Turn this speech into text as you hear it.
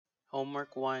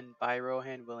Homework 1 by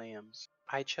Rohan Williams.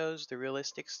 I chose the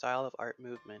realistic style of art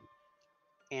movement.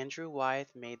 Andrew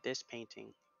Wyeth made this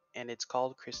painting, and it's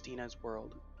called Christina's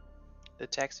World. The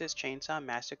Texas Chainsaw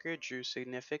Massacre drew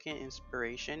significant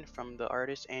inspiration from the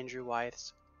artist Andrew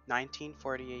Wyeth's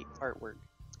 1948 artwork,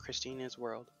 Christina's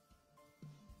World.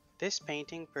 This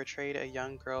painting portrayed a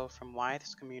young girl from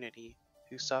Wyeth's community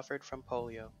who suffered from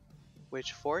polio,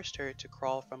 which forced her to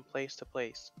crawl from place to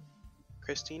place.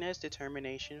 Christina's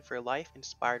determination for life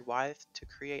inspired Wyeth to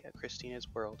create a Christina's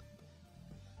World.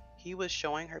 He was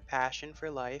showing her passion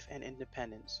for life and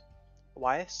independence.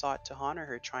 Wyeth sought to honor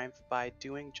her triumph by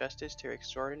doing justice to her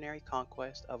extraordinary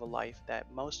conquest of a life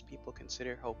that most people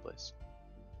consider hopeless.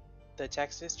 The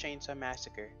Texas Chainsaw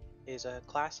Massacre is a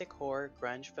classic horror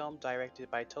grunge film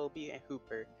directed by Tobe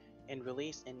Hooper and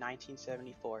released in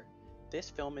 1974.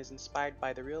 This film is inspired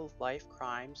by the real-life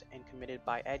crimes and committed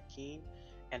by Ed Gein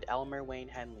and Elmer Wayne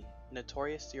Henley,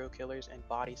 notorious serial killers and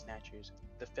body snatchers.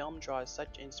 The film draws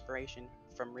such inspiration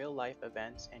from real-life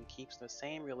events and keeps the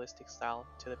same realistic style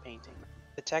to the painting.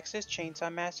 The Texas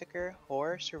Chainsaw Massacre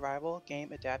horror survival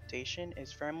game adaptation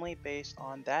is firmly based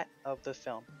on that of the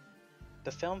film.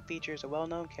 The film features a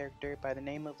well-known character by the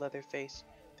name of Leatherface.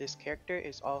 This character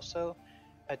is also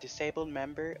a disabled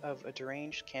member of a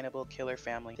deranged cannibal killer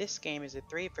family. This game is a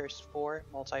 3 vs 4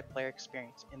 multiplayer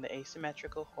experience in the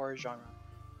asymmetrical horror genre,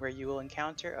 where you will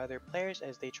encounter other players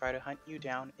as they try to hunt you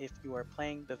down if you are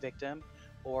playing the victim,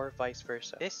 or vice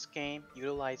versa. This game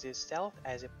utilizes stealth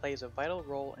as it plays a vital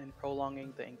role in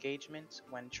prolonging the engagement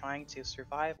when trying to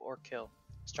survive or kill,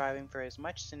 striving for as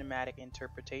much cinematic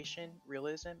interpretation,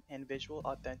 realism, and visual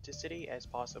authenticity as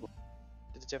possible.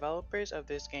 The developers of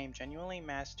this game genuinely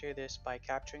master this by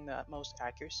capturing the utmost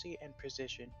accuracy and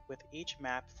precision with each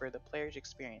map for the player's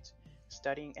experience,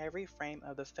 studying every frame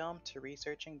of the film to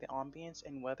researching the ambience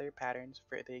and weather patterns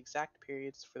for the exact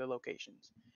periods for the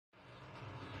locations.